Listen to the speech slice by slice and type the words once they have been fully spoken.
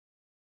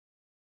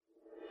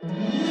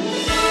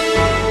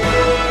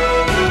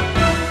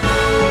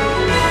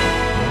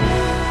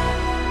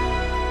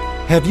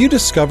Have you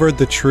discovered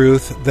the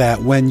truth that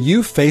when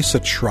you face a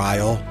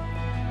trial,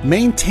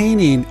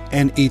 maintaining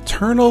an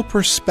eternal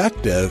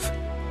perspective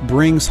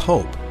brings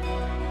hope?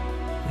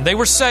 They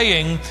were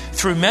saying,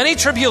 through many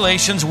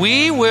tribulations,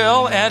 we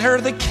will enter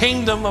the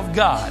kingdom of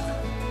God.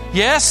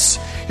 Yes,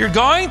 you're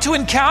going to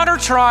encounter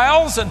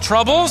trials and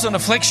troubles and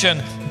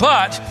affliction,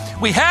 but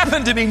we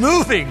happen to be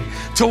moving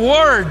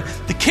toward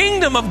the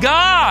kingdom of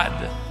God.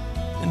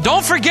 And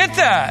don't forget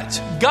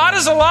that. God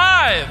is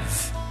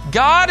alive.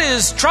 God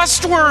is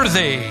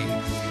trustworthy.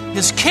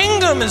 His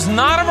kingdom is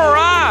not a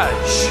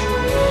mirage.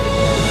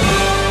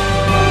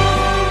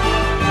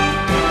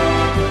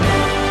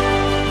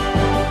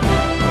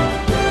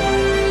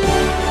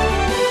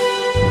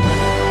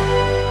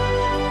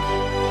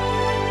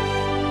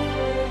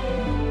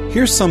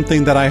 Here's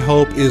something that I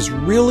hope is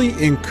really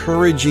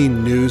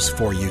encouraging news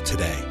for you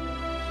today.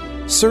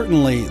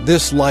 Certainly,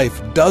 this life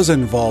does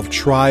involve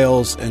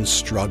trials and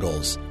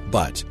struggles,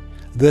 but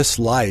this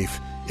life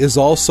is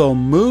also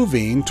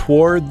moving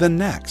toward the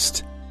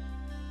next.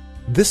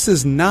 This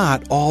is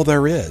not all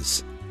there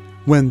is.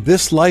 When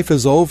this life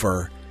is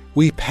over,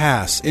 we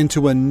pass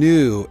into a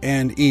new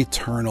and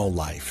eternal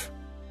life.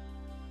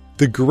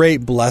 The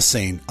great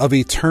blessing of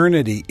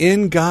eternity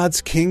in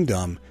God's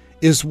kingdom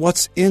is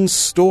what's in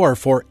store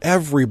for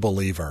every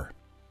believer.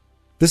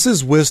 This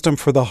is Wisdom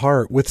for the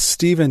Heart with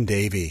Stephen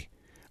Davey.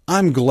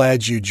 I'm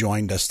glad you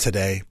joined us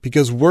today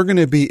because we're going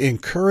to be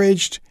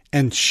encouraged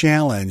and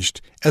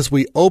challenged as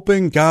we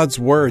open God's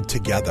Word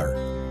together.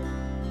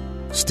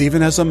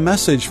 Stephen has a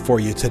message for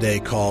you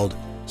today called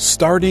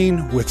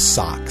Starting with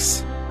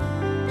Socks.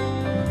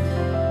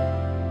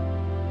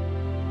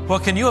 Well,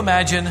 can you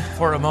imagine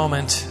for a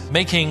moment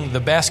making the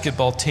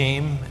basketball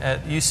team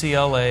at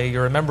UCLA?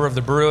 You're a member of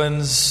the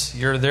Bruins.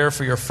 You're there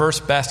for your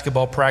first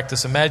basketball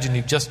practice. Imagine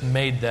you've just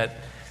made that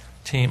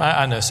team.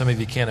 I know some of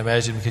you can't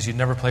imagine because you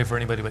never play for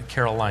anybody but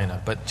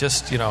Carolina. But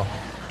just,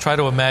 try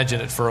to imagine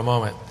it for a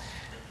moment.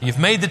 You've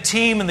made the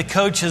team, and the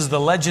coach is the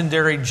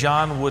legendary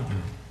John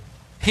Wooden.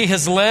 He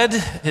has led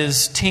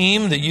his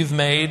team that you've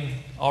made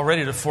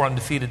already to 4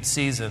 undefeated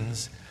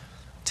seasons,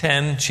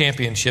 10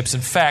 championships.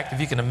 In fact,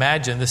 if you can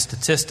imagine this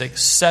statistic,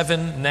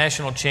 7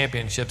 national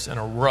championships in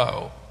a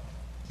row.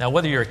 Now,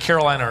 whether you're a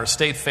Carolina or a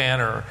State fan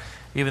or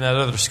even that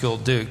other school,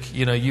 Duke,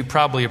 you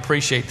probably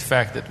appreciate the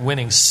fact that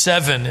winning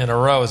 7 in a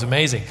row is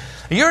amazing.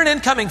 You're an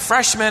incoming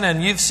freshman,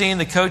 and you've seen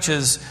the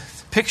coach's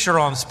picture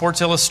on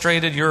Sports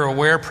Illustrated. You're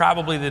aware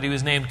probably that he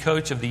was named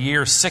Coach of the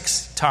Year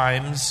 6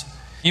 times.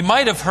 You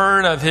might have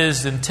heard of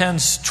his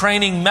intense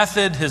training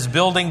method, his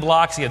building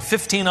blocks. He had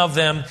 15 of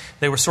them.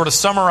 They were sort of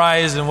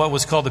summarized in what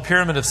was called the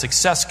Pyramid of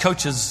Success.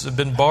 Coaches have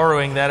been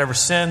borrowing that ever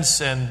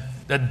since and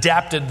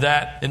adapted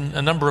that in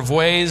a number of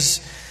ways.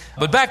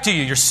 But back to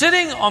you. You're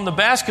sitting on the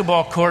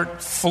basketball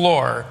court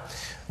floor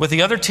with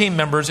the other team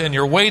members, and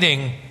you're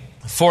waiting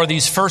for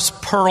these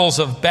first pearls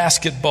of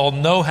basketball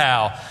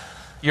know-how.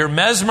 You're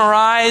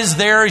mesmerized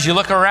there as you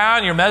look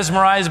around. You're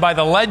mesmerized by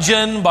the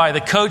legend, by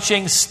the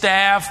coaching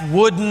staff,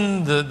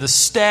 Wooden, the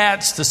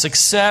stats, the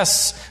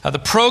success, the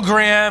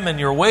program, and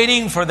you're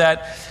waiting for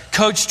that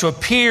coach to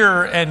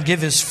appear and give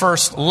his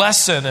first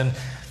lesson. And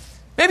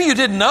maybe you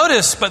didn't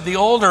notice, but the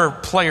older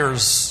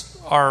players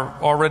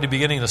are already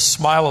beginning to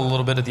smile a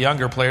little bit at the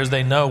younger players.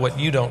 They know what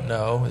you don't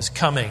know is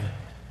coming.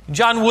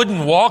 John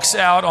Wooden walks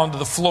out onto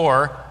the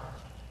floor,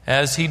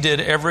 as he did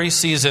every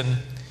season,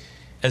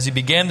 as he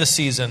began the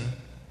season.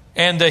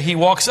 And he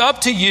walks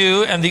up to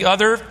you and the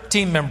other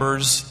team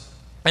members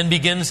and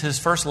begins his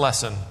first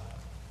lesson,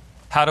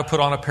 how to put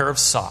on a pair of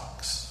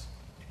socks.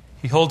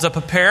 He holds up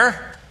a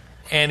pair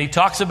and he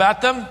talks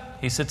about them.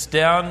 He sits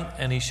down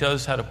and he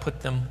shows how to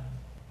put them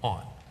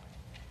on.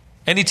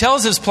 And he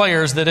tells his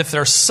players that if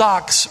their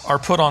socks are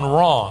put on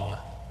wrong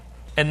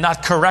and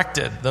not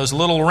corrected, those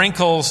little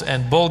wrinkles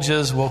and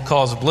bulges will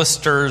cause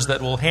blisters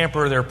that will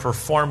hamper their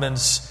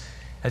performance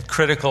at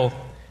critical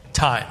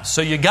times.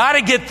 So you got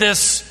to get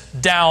this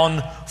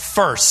down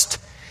first.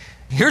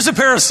 Here's a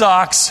pair of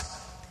socks,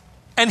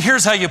 and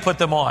here's how you put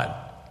them on.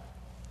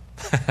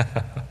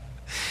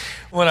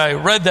 When I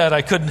read that,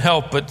 I couldn't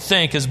help but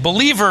think, as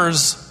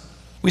believers,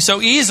 we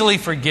so easily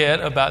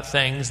forget about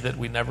things that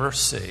we never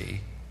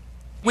see.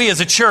 We as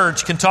a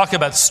church can talk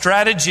about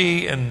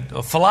strategy and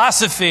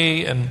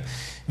philosophy and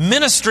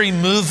ministry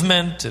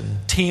movement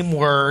and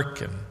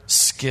teamwork and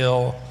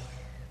skill,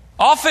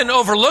 often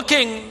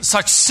overlooking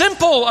such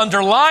simple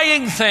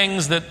underlying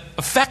things that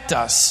affect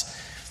us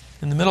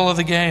in the middle of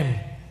the game.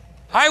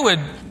 I would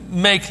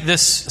make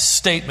this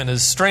statement,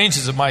 as strange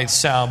as it might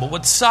sound, but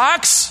what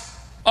socks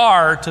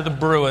are to the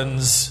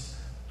Bruins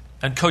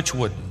and Coach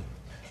Wooden,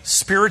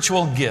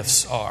 spiritual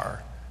gifts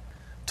are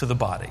to the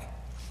body.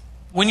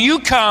 When you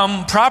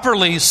come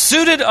properly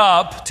suited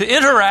up to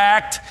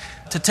interact,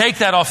 to take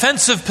that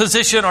offensive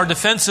position or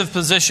defensive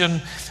position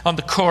on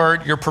the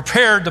court, you're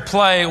prepared to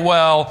play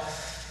well.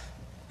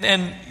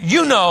 And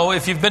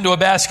if you've been to a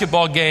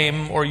basketball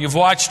game or you've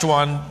watched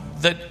one,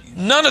 that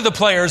none of the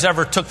players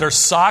ever took their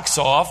socks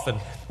off and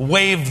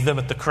waved them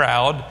at the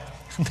crowd.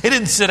 They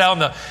didn't sit out in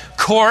the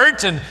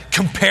court and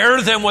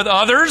compare them with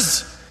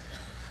others.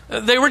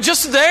 They were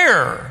just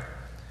there.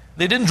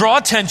 They didn't draw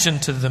attention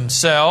to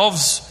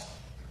themselves.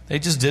 They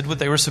just did what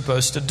they were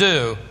supposed to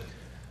do.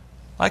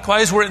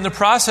 Likewise, we're in the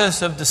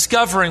process of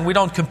discovering we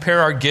don't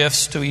compare our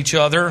gifts to each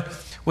other.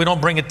 We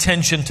don't bring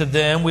attention to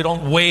them. We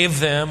don't wave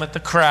them at the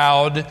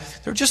crowd.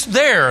 They're just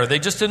there. They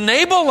just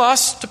enable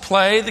us to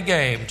play the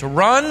game, to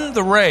run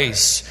the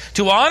race,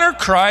 to honor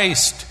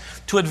Christ,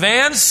 to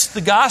advance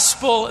the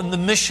gospel and the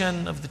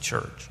mission of the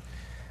church.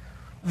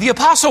 The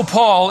Apostle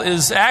Paul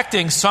is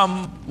acting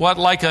somewhat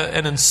like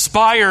an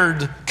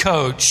inspired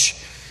coach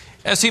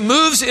as he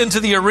moves into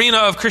the arena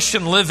of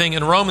Christian living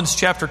in Romans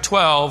chapter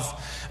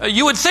 12.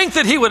 You would think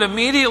that he would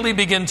immediately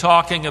begin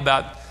talking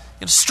about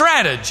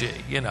strategy,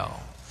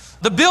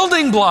 the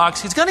building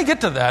blocks. He's going to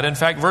get to that. In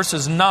fact,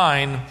 verses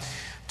 9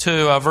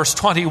 to verse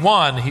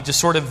 21, he just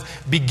sort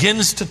of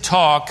begins to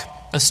talk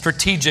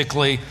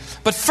strategically.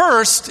 But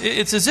first,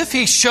 it's as if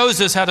he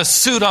shows us how to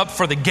suit up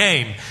for the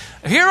game.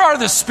 Here are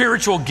the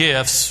spiritual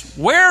gifts.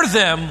 Wear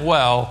them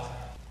well.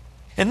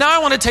 And now I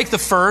want to take the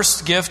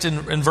first gift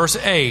in verse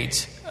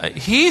 8.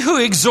 He who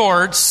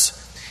exhorts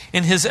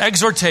in his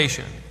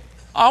exhortation.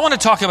 I want to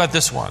talk about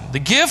this one, the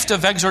gift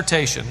of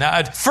exhortation. Now,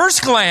 at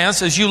first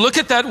glance, as you look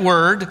at that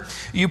word,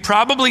 you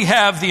probably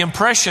have the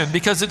impression,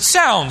 because it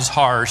sounds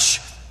harsh,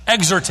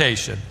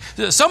 exhortation.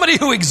 Somebody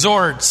who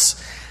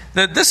exhorts,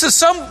 that this is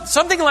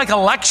something like a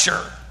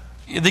lecture.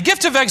 The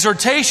gift of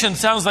exhortation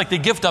sounds like the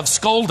gift of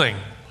scolding,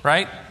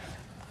 right?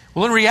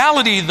 Well, in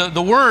reality,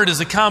 the word is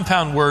a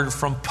compound word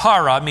from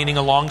para, meaning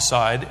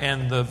alongside,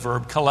 and the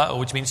verb kaleo,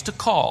 which means to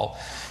call.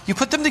 You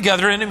put them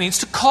together and it means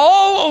to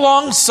call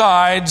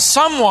alongside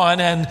someone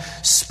and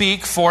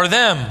speak for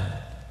them.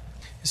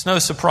 It's no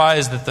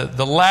surprise that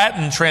the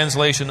Latin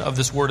translation of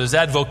this word is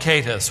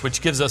advocatus,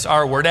 which gives us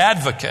our word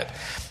advocate.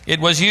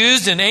 It was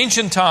used in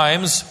ancient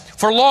times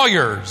for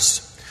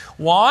lawyers.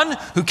 One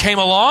who came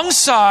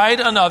alongside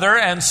another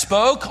and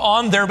spoke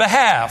on their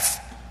behalf.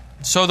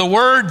 So the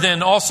word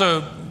then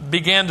also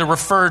began to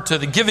refer to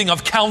the giving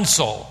of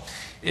counsel.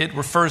 It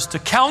refers to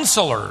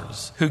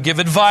counselors who give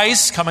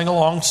advice coming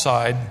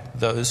alongside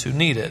those who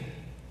need it.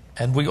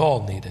 And we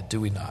all need it,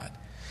 do we not?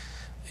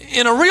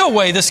 In a real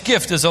way, this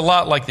gift is a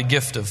lot like the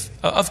gift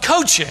of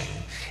coaching.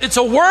 It's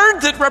a word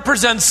that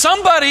represents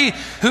somebody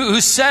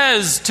who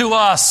says to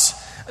us,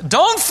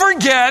 don't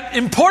forget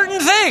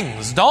important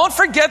things. Don't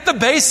forget the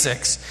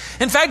basics.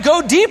 In fact,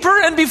 go deeper,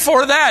 and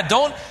before that,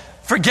 don't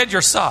forget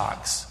your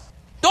socks.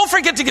 Don't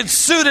forget to get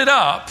suited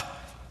up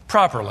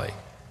properly.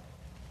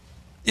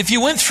 If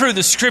you went through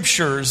the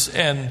scriptures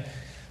and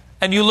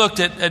you looked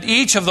at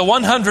each of the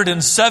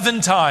 107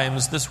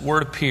 times this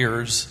word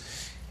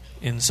appears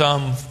in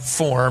some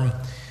form,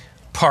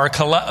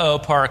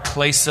 parakaleo,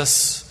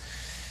 paraklesis,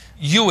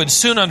 you would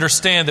soon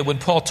understand that when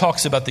Paul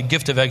talks about the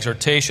gift of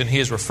exhortation, he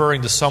is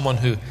referring to someone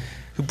who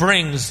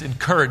brings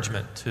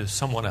encouragement to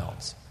someone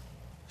else.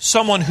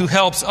 Someone who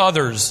helps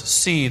others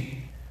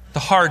see the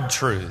hard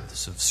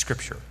truths of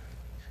Scripture.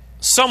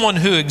 Someone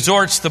who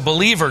exhorts the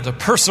believer to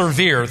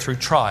persevere through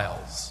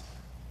trials.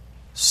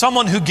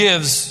 Someone who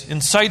gives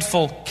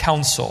insightful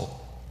counsel.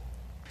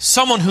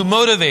 Someone who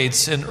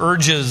motivates and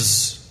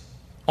urges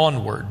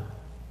onward.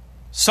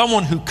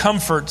 Someone who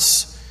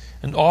comforts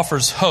and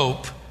offers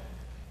hope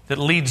that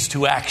leads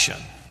to action.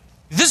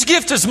 This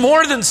gift is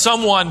more than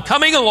someone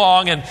coming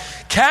along and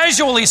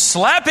casually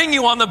slapping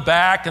you on the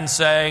back and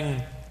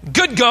saying,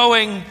 good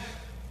going,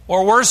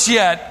 or worse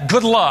yet,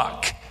 good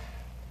luck.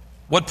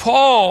 What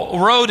Paul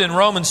wrote in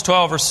Romans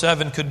 12, verse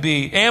 7 could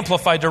be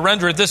amplified to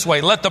render it this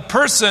way. Let the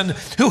person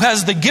who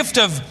has the gift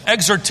of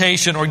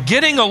exhortation or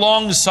getting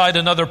alongside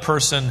another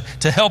person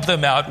to help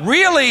them out,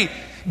 really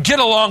get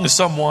along with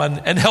someone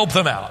and help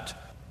them out.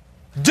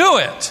 Do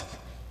it.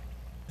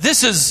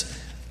 This is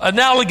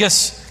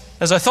analogous,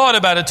 as I thought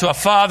about it, to a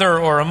father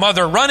or a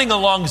mother running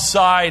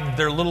alongside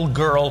their little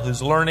girl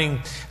who's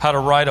learning how to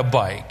ride a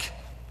bike.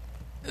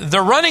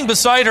 They're running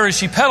beside her as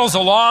she pedals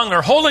along.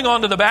 They're holding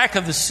onto the back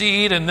of the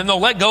seat, and then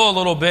they'll let go a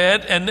little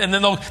bit, and then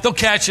they'll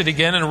catch it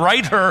again and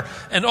right her.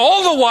 And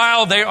all the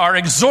while, they are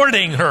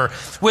exhorting her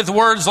with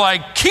words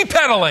like, keep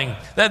pedaling.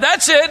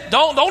 That's it.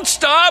 Don't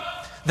stop.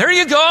 There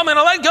you go. I'm going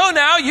to let go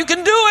now. You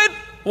can do it.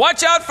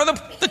 Watch out for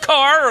the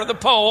car or the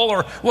pole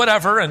or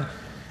whatever. And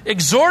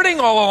exhorting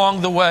all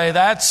along the way,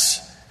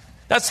 that's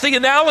the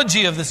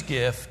analogy of this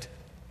gift.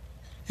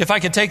 If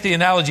I could take the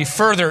analogy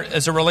further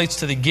as it relates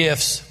to the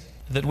gifts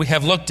that we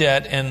have looked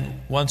at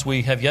and ones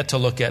we have yet to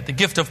look at. The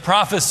gift of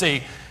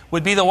prophecy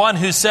would be the one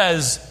who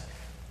says,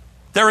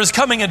 there is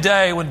coming a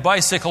day when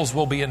bicycles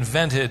will be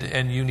invented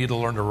and you need to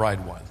learn to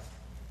ride one.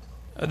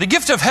 The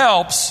gift of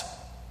helps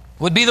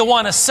would be the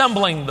one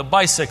assembling the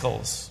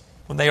bicycles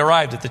when they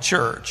arrived at the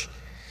church.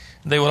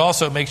 They would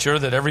also make sure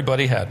that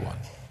everybody had one.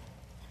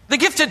 The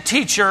gifted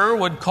teacher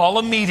would call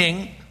a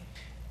meeting,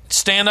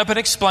 stand up and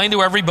explain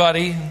to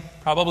everybody,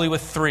 probably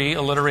with 3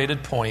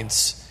 alliterated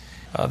points,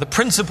 the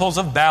principles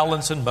of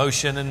balance and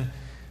motion,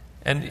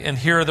 and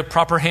here are the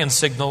proper hand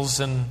signals,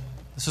 and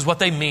this is what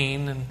they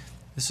mean, and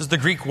This is the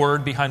Greek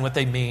word behind what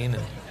they mean.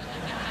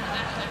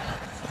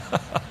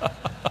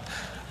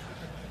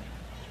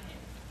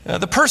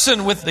 The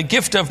person with the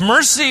gift of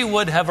mercy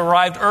would have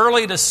arrived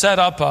early to set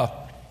up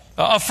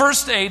a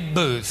first aid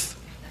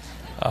booth,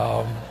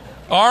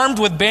 armed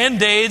with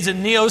Band-Aids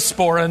and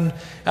Neosporin.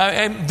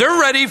 And they're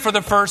ready for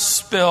the first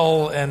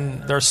spill,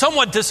 and they're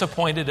somewhat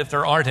disappointed if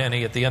there aren't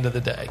any at the end of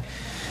the day.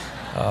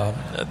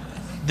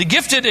 The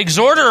gifted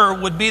exhorter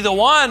would be the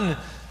one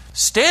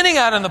standing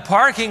out in the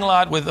parking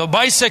lot with a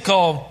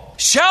bicycle,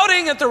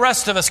 shouting at the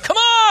rest of us, "Come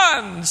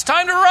on, it's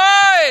time to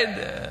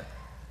ride.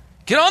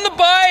 Get on the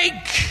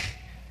bike."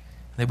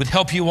 They would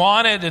help you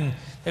on it, and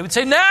they would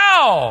say,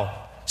 "Now,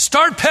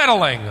 start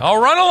pedaling. I'll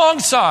run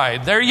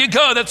alongside. There you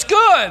go. That's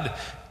good.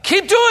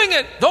 Keep doing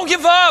it. Don't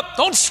give up.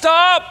 Don't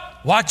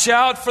stop. Watch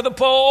out for the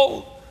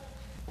pole.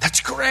 That's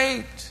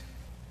great.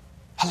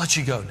 I'll let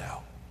you go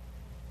now."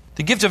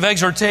 The gift of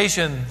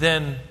exhortation,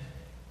 then,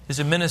 is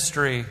a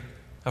ministry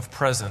of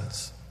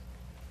presence.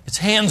 It's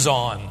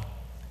hands-on.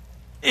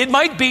 It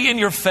might be in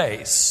your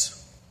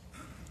face.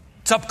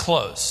 It's up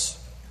close.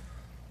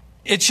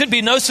 It should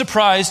be no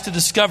surprise to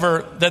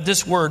discover that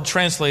this word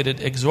translated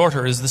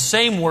exhorter is the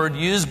same word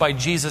used by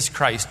Jesus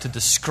Christ to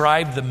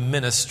describe the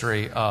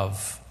ministry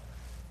of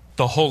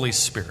the Holy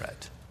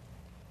Spirit.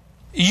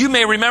 You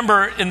may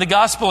remember in the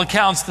gospel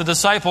accounts the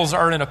disciples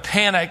are in a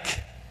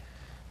panic.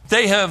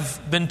 They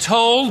have been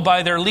told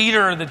by their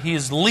leader that he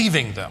is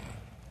leaving them.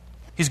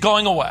 He's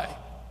going away.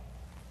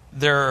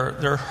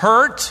 They're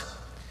hurt.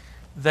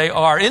 They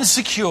are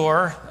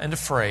insecure and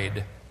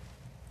afraid.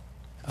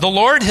 The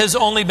Lord has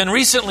only been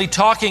recently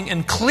talking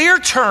in clear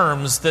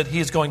terms that he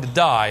is going to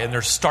die, and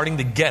they're starting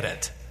to get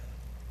it.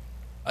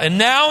 And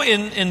now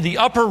in the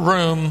upper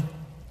room,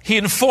 he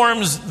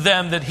informs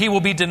them that he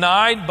will be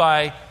denied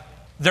by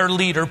their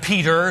leader,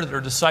 Peter, their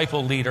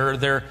disciple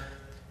leader.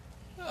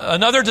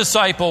 Another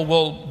disciple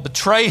will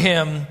betray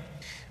him.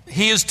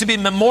 He is to be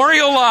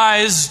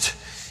memorialized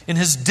in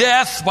his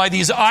death by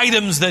these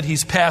items that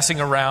he's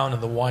passing around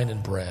in the wine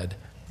and bread.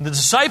 The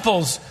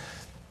disciples,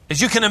 as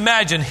you can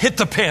imagine, hit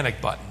the panic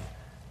button.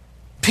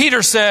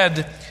 Peter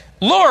said,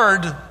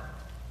 "Lord,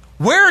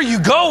 where are you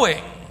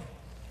going?"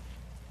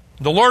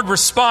 The Lord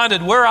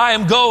responded, "Where I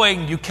am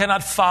going, you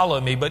cannot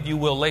follow me, but you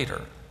will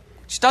later."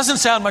 Which doesn't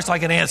sound much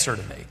like an answer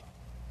to me.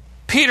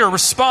 Peter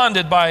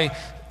responded by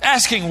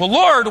asking, "Well,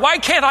 Lord, why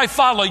can't I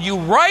follow you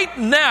right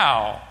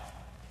now?"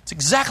 It's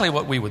exactly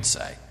what we would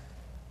say.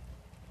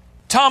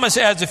 Thomas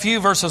adds a few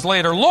verses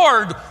later,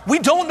 "Lord, we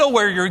don't know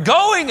where you're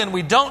going and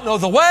we don't know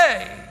the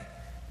way."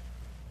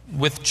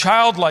 With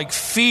childlike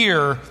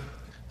fear,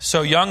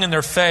 so young in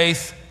their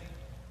faith,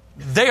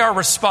 they are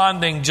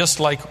responding just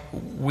like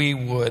we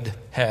would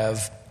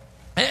have.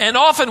 And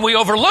often we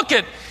overlook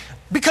it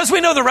because we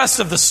know the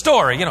rest of the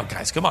story.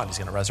 Guys, come on, he's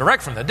going to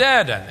resurrect from the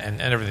dead and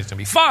everything's going to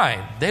be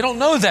fine. They don't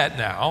know that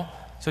now,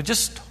 so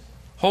just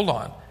hold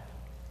on.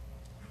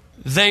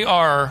 They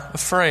are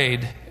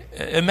afraid.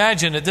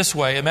 Imagine it this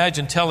way.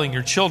 Imagine telling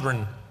your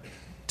children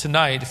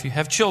tonight, if you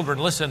have children,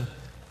 listen,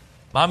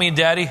 Mommy and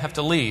Daddy have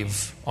to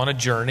leave on a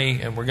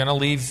journey, and we're going to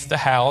leave the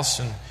house,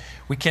 and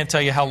we can't tell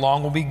you how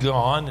long we'll be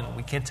gone, and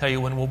we can't tell you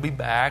when we'll be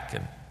back,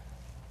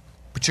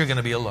 but you're going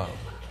to be alone.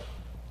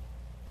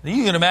 Now,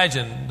 you can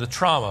imagine the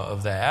trauma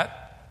of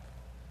that.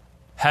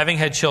 Having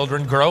had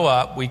children grow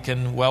up, we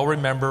can well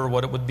remember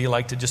what it would be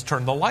like to just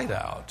turn the light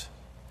out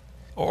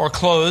or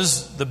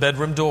close the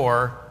bedroom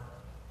door.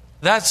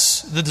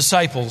 That's the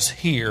disciples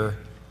here.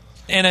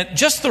 And at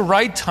just the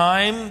right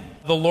time,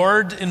 the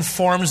Lord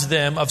informs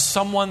them of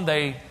someone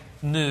they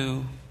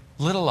knew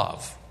little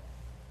of.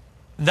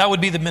 That would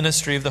be the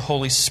ministry of the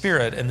Holy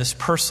Spirit and this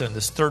person,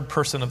 this third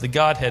person of the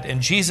Godhead.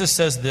 And Jesus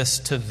says this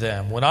to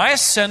them: "When I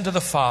ascend to the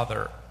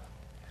Father,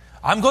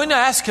 I'm going to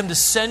ask him to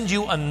send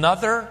you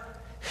another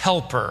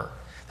helper."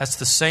 That's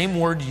the same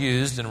word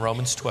used in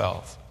Romans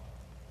 12.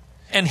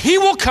 "And he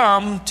will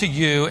come to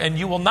you, and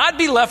you will not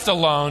be left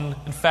alone,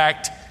 in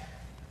fact,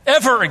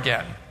 ever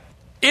again.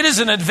 It is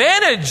an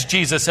advantage,"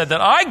 Jesus said,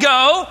 "that I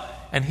go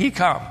and he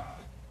come.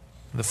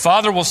 The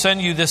Father will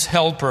send you this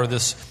helper,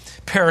 this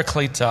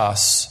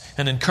Parakletos,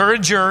 an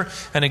encourager,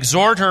 an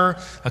exhorter,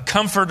 a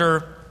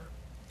comforter,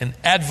 an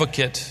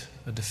advocate,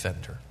 a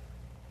defender."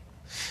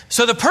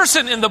 So the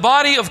person in the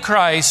body of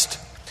Christ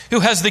who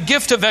has the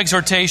gift of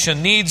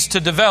exhortation needs to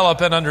develop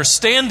an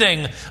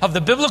understanding of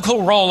the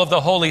biblical role of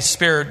the Holy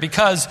Spirit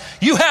because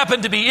you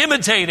happen to be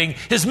imitating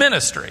his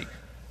ministry.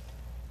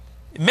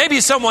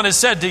 Maybe someone has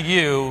said to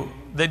you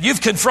that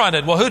you've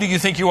confronted, "Well, who do you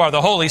think you are,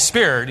 the Holy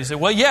Spirit?" You say,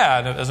 "Well,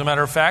 yeah, as a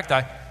matter of fact,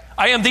 I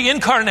am the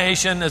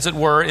incarnation, as it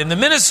were, in the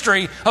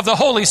ministry of the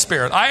Holy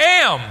Spirit. I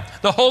am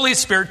the Holy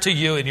Spirit to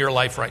you in your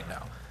life right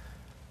now."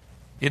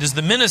 It is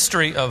the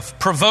ministry of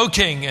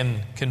provoking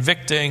and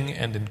convicting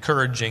and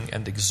encouraging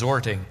and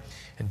exhorting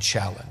and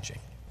challenging.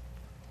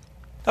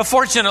 Now,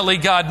 fortunately,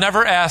 God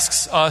never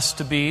asks us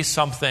to be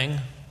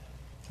something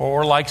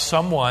or like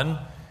someone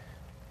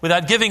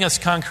without giving us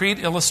concrete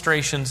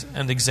illustrations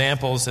and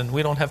examples, and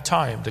we don't have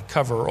time to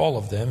cover all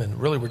of them,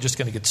 and really we're just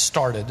going to get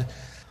started.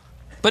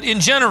 But in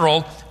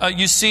general,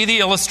 you see the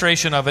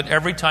illustration of it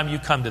every time you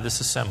come to this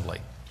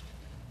assembly.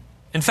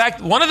 In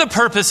fact, one of the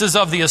purposes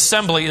of the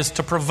assembly is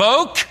to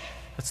provoke,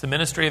 that's the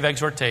ministry of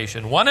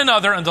exhortation, one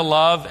another unto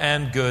love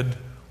and good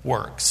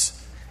works.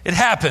 It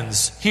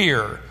happens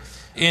here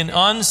in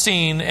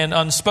unseen and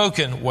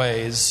unspoken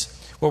ways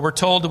where we're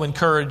told to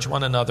encourage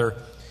one another.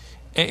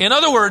 In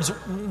other words,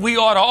 we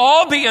ought to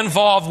all be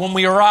involved when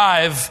we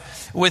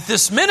arrive with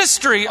this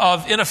ministry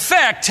of, in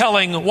effect,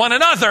 telling one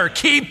another,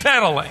 keep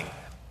pedaling.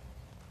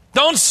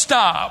 Don't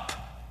stop.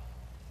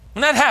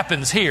 And that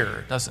happens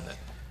here, doesn't it?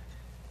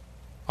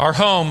 Our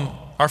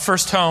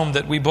first home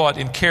that we bought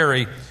in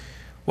Cary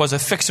was a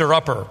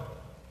fixer-upper.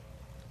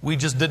 We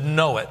just didn't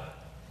know it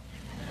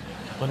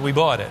when we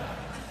bought it.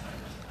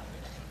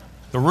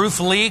 The roof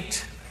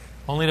leaked,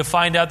 only to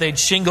find out they'd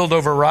shingled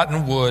over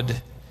rotten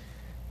wood.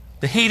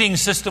 The heating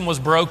system was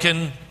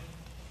broken.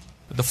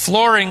 The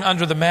flooring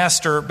under the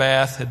master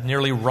bath had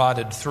nearly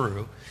rotted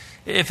through.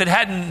 If it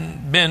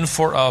hadn't been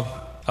for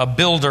a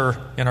builder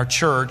in our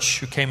church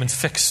who came and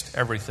fixed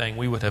everything,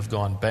 we would have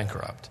gone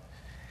bankrupt.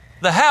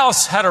 The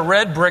house had a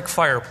red brick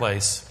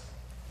fireplace,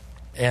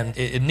 and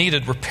it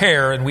needed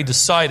repair, and we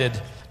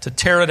decided to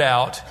tear it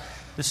out.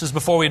 This is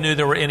before we knew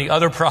there were any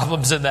other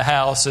problems in the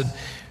house, and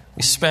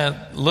we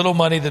spent little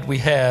money that we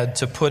had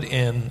to put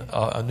in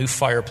a new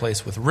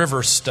fireplace with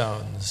river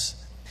stones.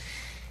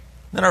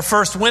 Then our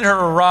first winter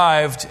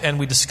arrived, and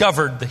we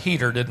discovered the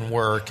heater didn't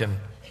work, and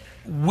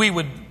we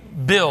would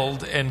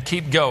build and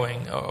keep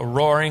going, a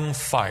roaring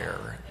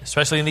fire,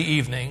 especially in the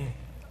evening.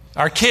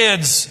 Our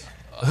kids,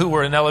 who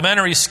were in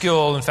elementary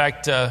school, in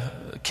fact,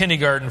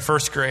 kindergarten,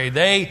 first grade,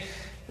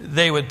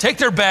 they would take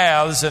their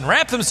baths and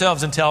wrap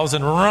themselves in towels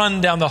and run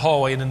down the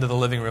hallway and into the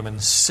living room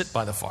and sit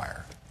by the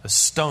fire. The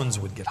stones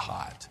would get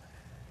hot.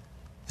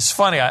 It's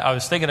funny, I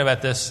was thinking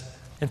about this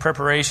in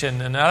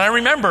preparation, and I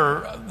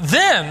remember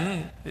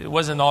then it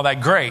wasn't all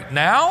that great.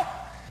 Now,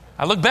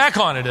 I look back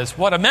on it as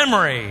what a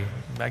memory.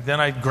 Back then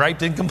I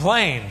griped and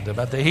complained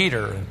about the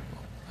heater, and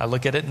I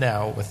look at it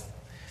now with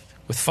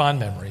fond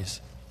memories.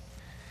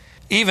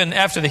 Even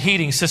after the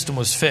heating system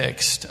was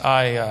fixed,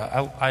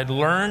 I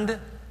learned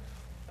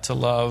to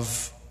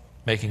love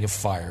making a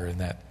fire in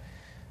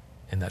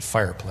that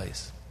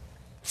fireplace.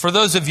 For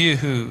those of you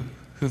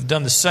who've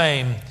done the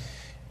same,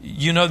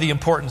 you know the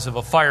importance of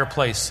a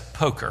fireplace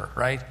poker,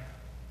 right?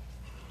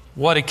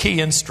 What a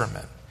key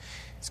instrument.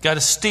 It's got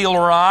a steel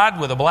rod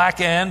with a black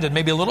end and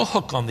maybe a little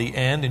hook on the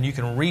end, and you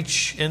can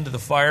reach into the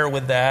fire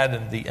with that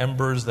and the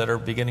embers that are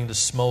beginning to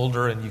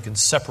smolder, and you can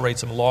separate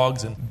some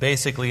logs and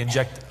basically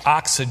inject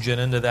oxygen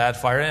into that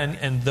fire.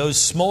 And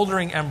those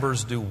smoldering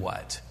embers do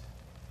what?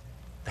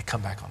 They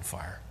come back on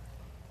fire.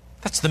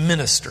 That's the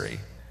ministry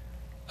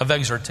of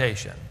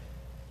exhortation.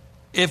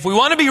 If we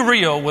want to be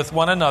real with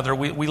one another,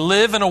 we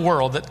live in a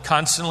world that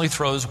constantly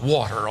throws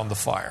water on the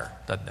fire,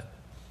 doesn't it?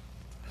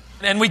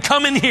 And we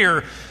come in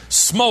here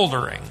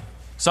smoldering,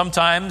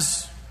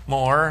 sometimes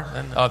more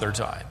than other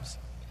times.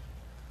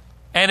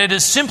 And it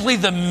is simply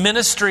the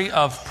ministry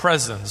of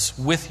presence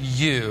with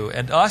you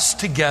and us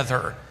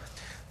together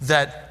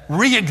that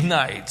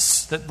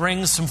reignites, that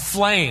brings some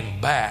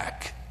flame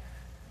back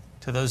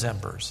to those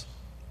embers.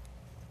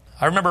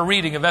 I remember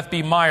reading of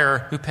F.B.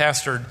 Meyer, who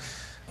pastored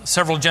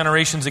several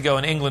generations ago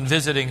in England,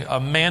 visiting a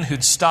man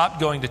who'd stopped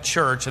going to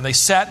church, and they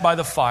sat by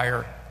the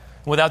fire.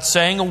 Without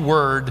saying a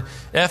word,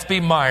 F.B.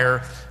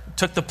 Meyer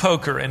took the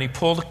poker and he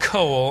pulled a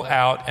coal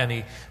out and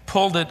he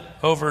pulled it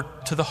over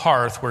to the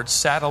hearth where it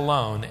sat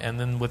alone, and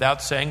then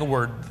without saying a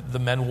word, the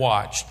men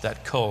watched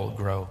that coal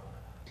grow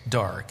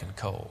dark and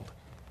cold.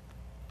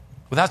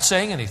 Without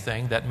saying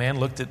anything, that man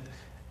looked at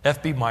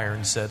F.B. Meyer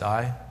and said,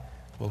 "I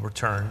will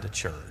return to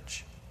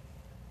church."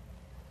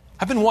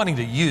 I've been wanting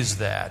to use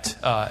that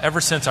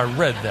ever since I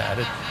read that.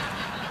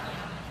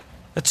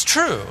 It's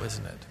true,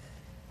 isn't it?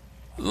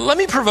 Let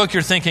me provoke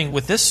your thinking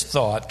with this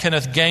thought.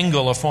 Kenneth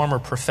Gangle, a former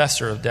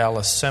professor of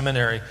Dallas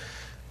Seminary,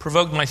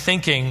 provoked my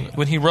thinking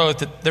when he wrote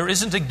that there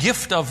isn't a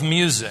gift of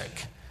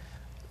music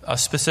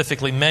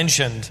specifically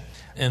mentioned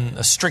in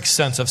a strict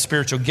sense of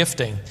spiritual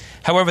gifting.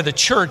 However, the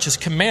church is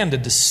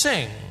commanded to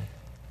sing.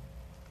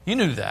 You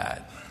knew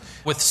that.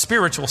 With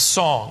spiritual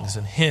songs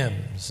and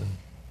hymns and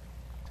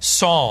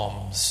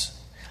psalms.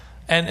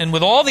 And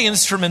with all the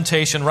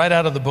instrumentation right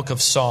out of the book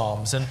of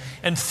Psalms.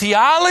 And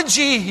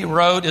theology, he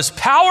wrote, is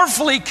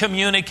powerfully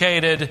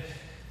communicated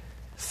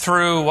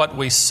through what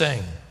we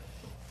sing.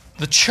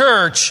 The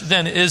church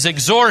then is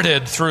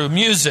exhorted through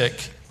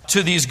music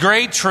to these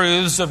great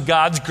truths of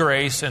God's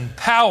grace and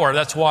power.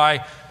 That's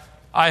why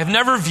I have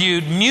never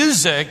viewed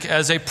music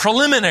as a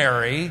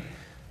preliminary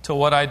to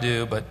what I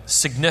do, but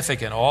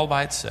significant all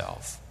by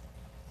itself.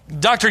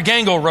 Dr.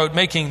 Gangle wrote,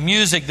 making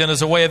music then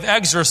is a way of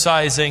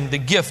exercising the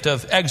gift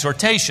of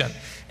exhortation.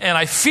 And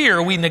I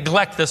fear we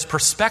neglect this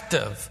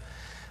perspective.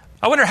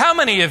 I wonder how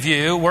many of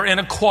you were in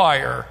a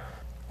choir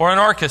or an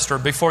orchestra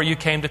before you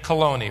came to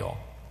Colonial.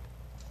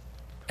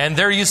 And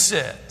there you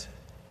sit.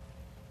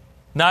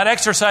 Not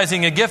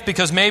exercising a gift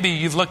because maybe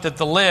you've looked at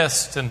the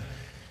list and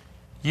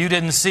you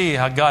didn't see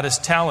how God has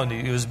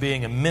talented you as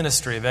being a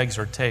ministry of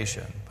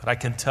exhortation. But I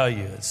can tell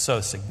you, it's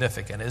so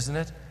significant, isn't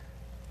it?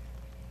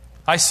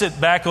 I sit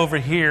back over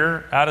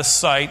here, out of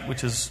sight,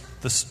 which is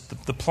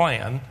the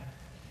plan,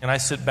 and I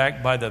sit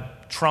back by the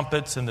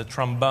trumpets and the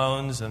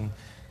trombones and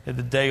the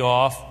day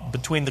off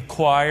between the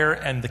choir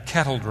and the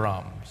kettle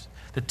drums,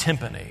 the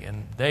timpani,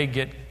 and they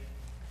get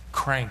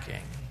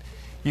cranking.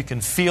 You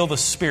can feel the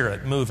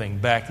Spirit moving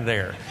back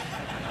there.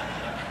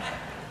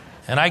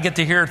 And I get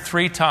to hear it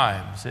 3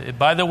 times.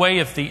 By the way,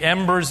 if the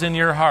embers in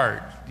your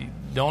heart, you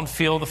don't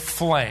feel the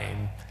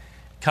flame,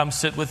 come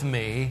sit with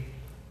me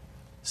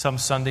some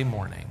Sunday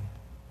morning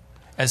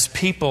as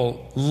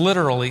people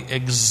literally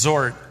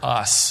exhort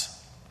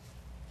us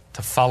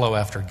to follow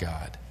after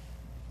God.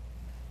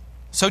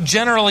 So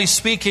generally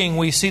speaking,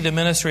 we see the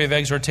ministry of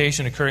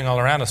exhortation occurring all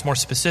around us. More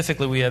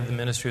specifically, we have the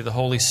ministry of the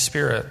Holy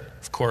Spirit,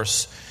 of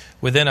course,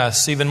 within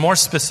us. Even more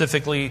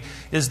specifically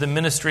is the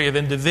ministry of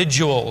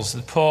individuals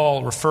that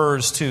Paul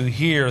refers to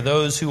here,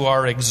 those who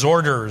are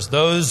exhorters,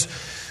 those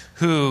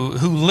who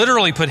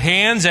literally put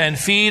hands and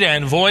feet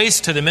and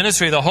voice to the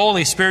ministry of the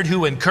Holy Spirit,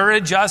 who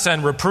encourage us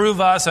and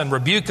reprove us and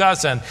rebuke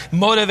us and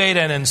motivate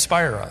and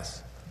inspire us.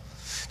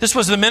 This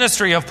was the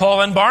ministry of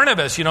Paul and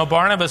Barnabas. You know,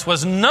 Barnabas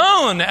was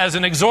known as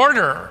an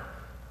exhorter.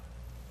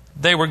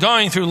 They were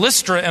going through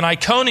Lystra and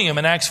Iconium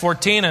in Acts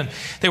 14, and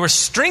they were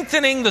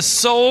strengthening the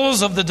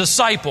souls of the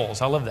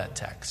disciples. I love that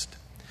text.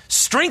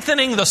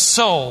 Strengthening the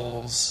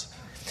souls,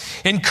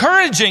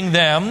 encouraging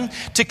them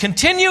to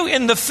continue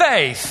in the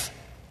faith.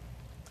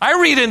 I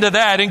read into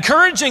that,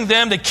 encouraging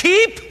them to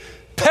keep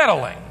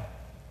pedaling.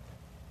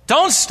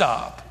 Don't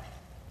stop.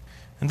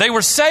 And they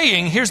were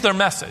saying, here's their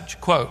message,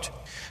 quote,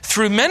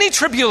 "Through many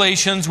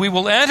tribulations we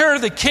will enter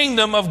the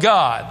kingdom of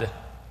God."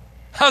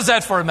 How's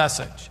that for a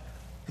message?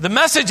 The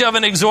message of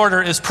an exhorter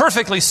is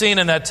perfectly seen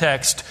in that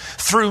text.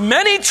 Through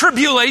many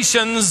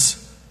tribulations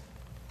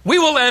we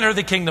will enter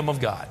the kingdom of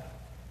God.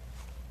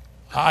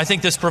 I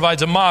think this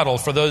provides a model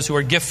for those who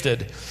are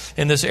gifted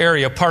in this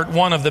area. Part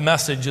 1 of the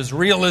message is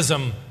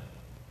realism.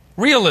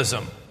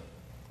 Realism.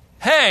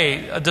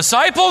 Hey,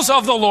 disciples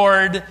of the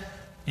Lord,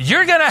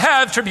 you're going to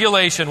have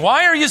tribulation.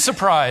 Why are you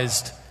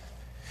surprised?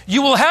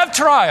 You will have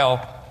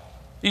trial.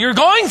 You're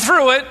going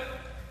through it.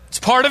 It's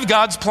part of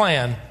God's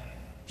plan.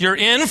 You're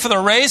in for the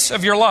race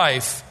of your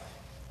life.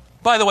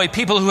 By the way,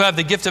 people who have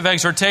the gift of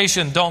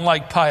exhortation don't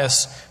like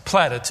pious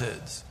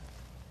platitudes.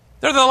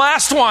 They're the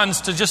last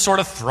ones to just sort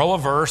of throw a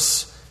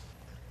verse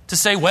to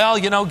say, well,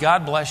 you know,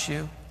 God bless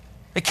you.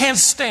 They can't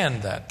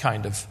stand that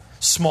kind of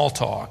small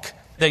talk.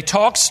 They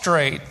talk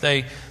straight.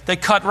 They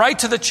cut right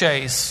to the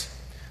chase.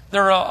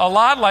 They're a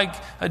lot like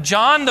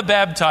John the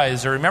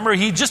Baptizer. Remember,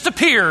 he just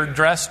appeared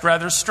dressed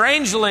rather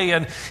strangely,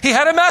 and he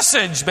had a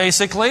message,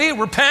 basically.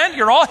 Repent,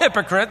 you're all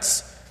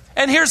hypocrites,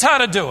 and here's how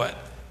to do it.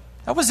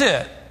 That was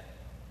it.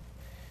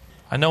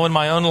 I know in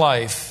my own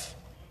life,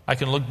 I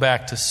can look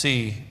back to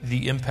see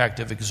the impact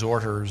of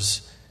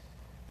exhorters.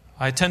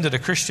 I attended a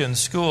Christian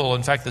school,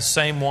 in fact, the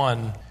same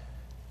one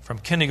from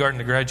kindergarten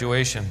to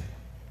graduation.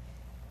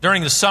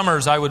 During the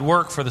summers, I would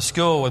work for the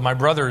school with my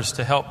brothers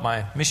to help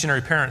my missionary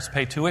parents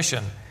pay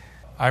tuition.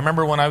 I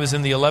remember when I was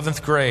in the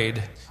 11th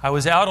grade, I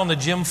was out on the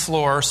gym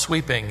floor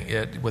sweeping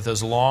it with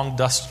those long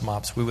dust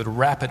mops. We would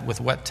wrap it with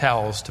wet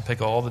towels to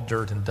pick all the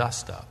dirt and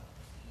dust up.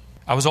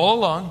 I was all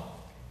alone,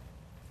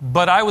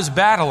 but I was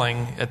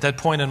battling at that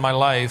point in my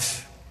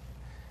life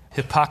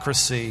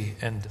hypocrisy,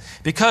 and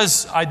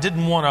because I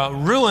didn't want to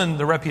ruin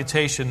the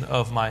reputation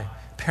of my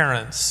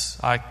parents,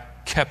 I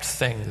kept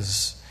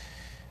things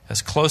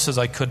as close as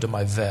I could to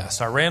my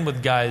vest. I ran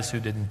with guys who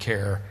didn't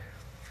care,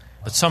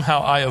 but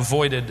somehow I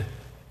avoided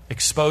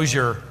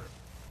exposure.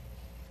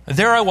 And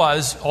there I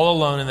was, all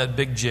alone in that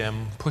big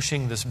gym,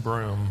 pushing this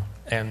broom,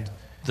 and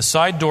the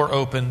side door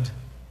opened,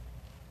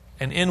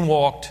 and in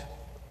walked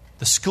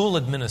the school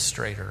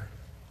administrator,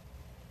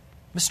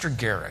 Mr.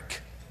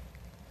 Garrick.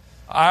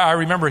 I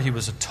remember he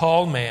was a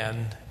tall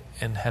man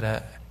and had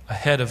a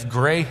head of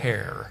gray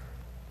hair.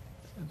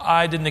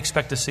 I didn't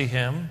expect to see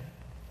him.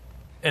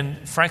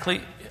 And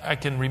frankly, I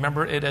can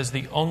remember it as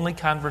the only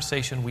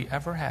conversation we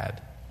ever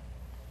had,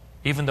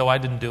 even though I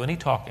didn't do any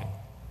talking.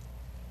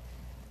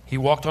 He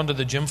walked onto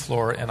the gym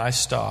floor and I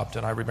stopped,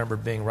 and I remember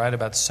being right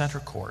about center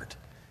court.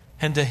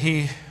 And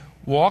he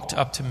walked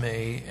up to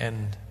me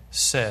and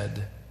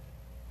said,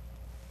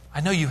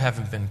 "I know you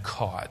haven't been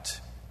caught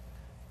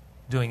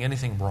doing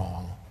anything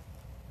wrong,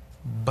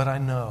 but I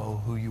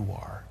know who you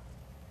are.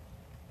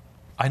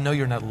 I know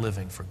you're not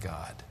living for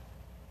God.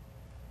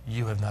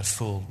 You have not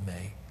fooled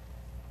me."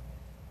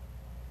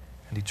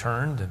 And he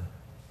turned and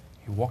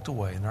he walked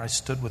away, and there I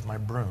stood with my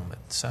broom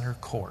at center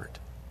court,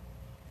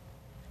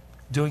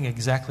 doing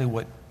exactly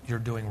what you're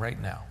doing right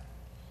now.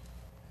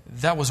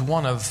 That was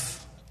one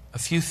of a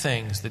few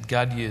things that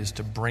God used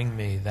to bring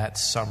me that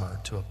summer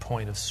to a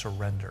point of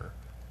surrender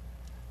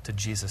to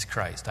Jesus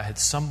Christ. I had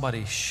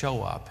somebody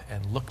show up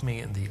and look me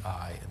in the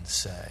eye and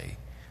say,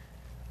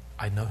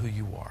 "I know who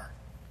you are,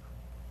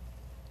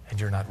 and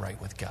you're not right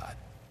with God."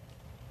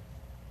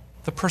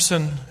 The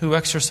person who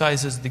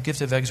exercises the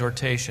gift of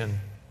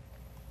exhortation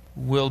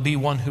will be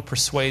one who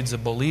persuades a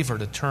believer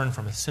to turn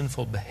from a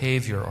sinful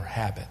behavior or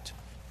habit.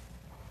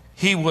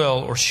 He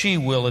will or she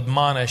will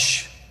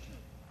admonish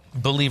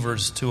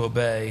believers to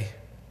obey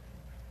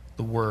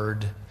the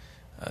word.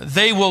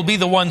 They will be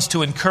the ones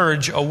to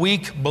encourage a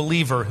weak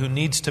believer who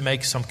needs to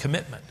make some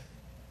commitment.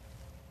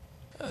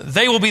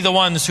 They will be the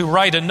ones who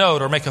write a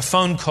note or make a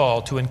phone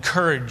call to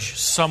encourage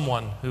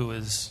someone who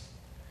is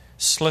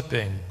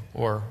slipping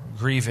or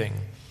grieving.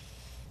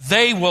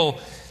 They will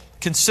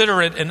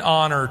consider it an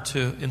honor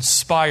to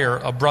inspire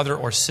a brother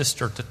or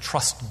sister to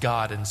trust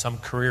God in some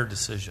career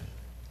decision,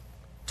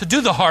 to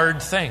do the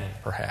hard thing,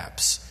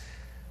 perhaps,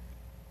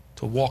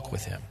 to walk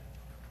with Him.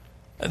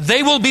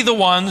 They will be the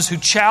ones who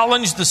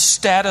challenge the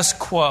status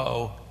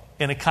quo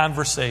in a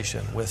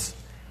conversation with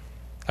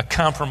a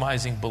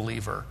compromising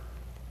believer.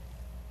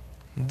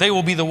 They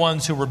will be the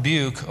ones who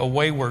rebuke a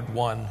wayward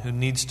one who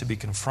needs to be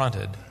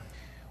confronted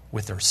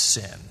with their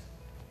sin.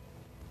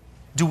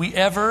 Do we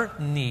ever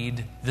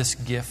need this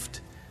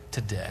gift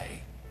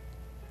today?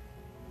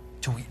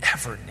 Do we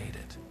ever need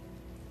it?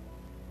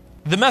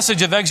 The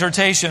message of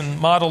exhortation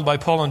modeled by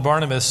Paul and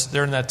Barnabas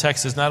there in that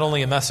text is not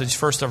only a message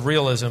first of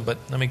realism, but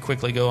let me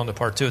quickly go on to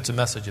part 2. It's a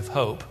message of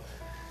hope.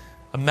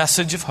 A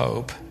message of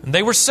hope. And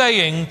they were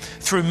saying,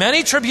 through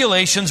many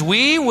tribulations,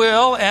 we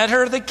will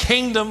enter the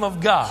kingdom of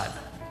God.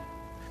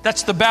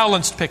 That's the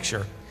balanced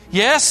picture.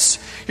 Yes,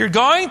 you're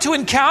going to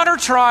encounter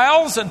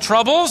trials and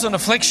troubles and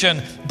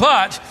affliction,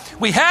 but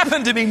we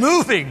happen to be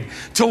moving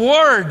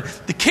toward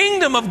the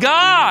kingdom of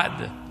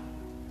God.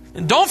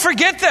 And don't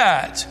forget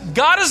that.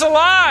 God is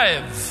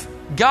alive.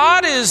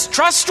 God is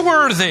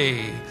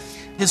trustworthy.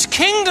 His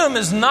kingdom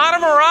is not a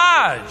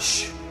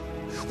mirage.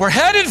 We're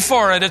headed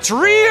for it. It's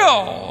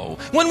real.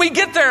 When we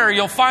get there,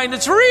 you'll find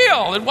it's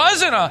real. It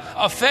wasn't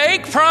a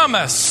fake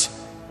promise.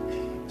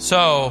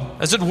 So,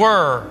 as it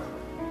were,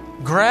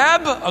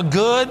 grab a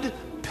good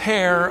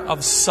pair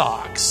of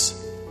socks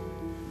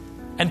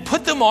and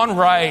put them on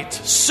right.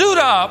 Suit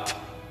up.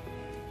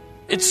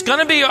 It's going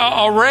to be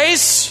a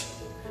race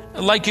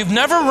like you've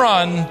never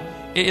run.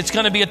 It's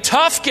going to be a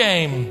tough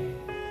game.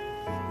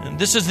 And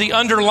this is the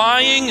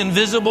underlying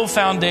invisible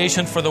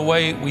foundation for the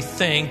way we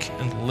think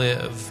and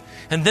live.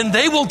 And then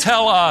they will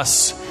tell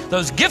us,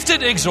 those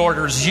gifted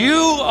exhorters, you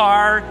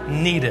are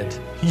needed.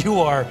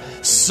 You are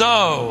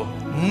so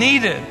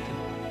needed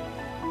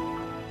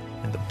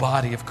in the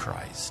body of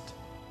Christ.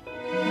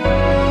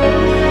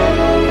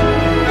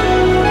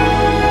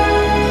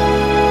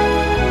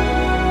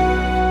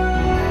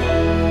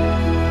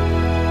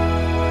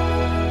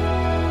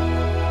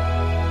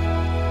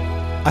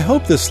 I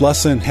hope this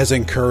lesson has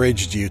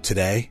encouraged you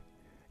today.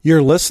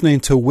 You're listening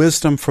to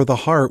Wisdom for the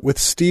Heart with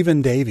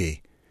Stephen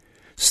Davey.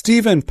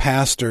 Stephen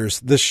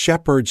pastors the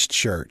Shepherd's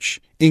Church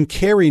in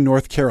Cary,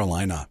 North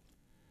Carolina.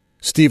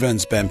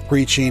 Stephen's been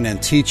preaching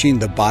and teaching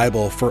the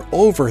Bible for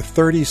over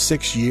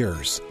 36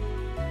 years.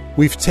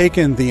 We've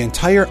taken the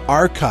entire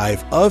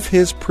archive of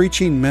his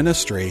preaching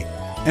ministry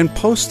and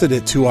posted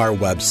it to our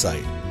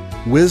website,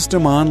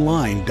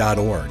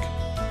 wisdomonline.org.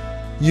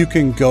 You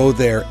can go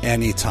there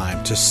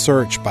anytime to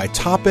search by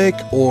topic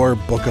or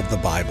book of the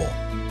Bible.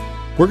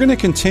 We're going to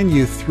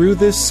continue through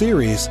this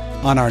series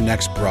on our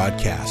next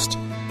broadcast.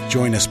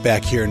 Join us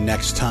back here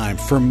next time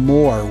for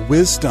more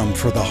Wisdom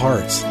for the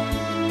Hearts.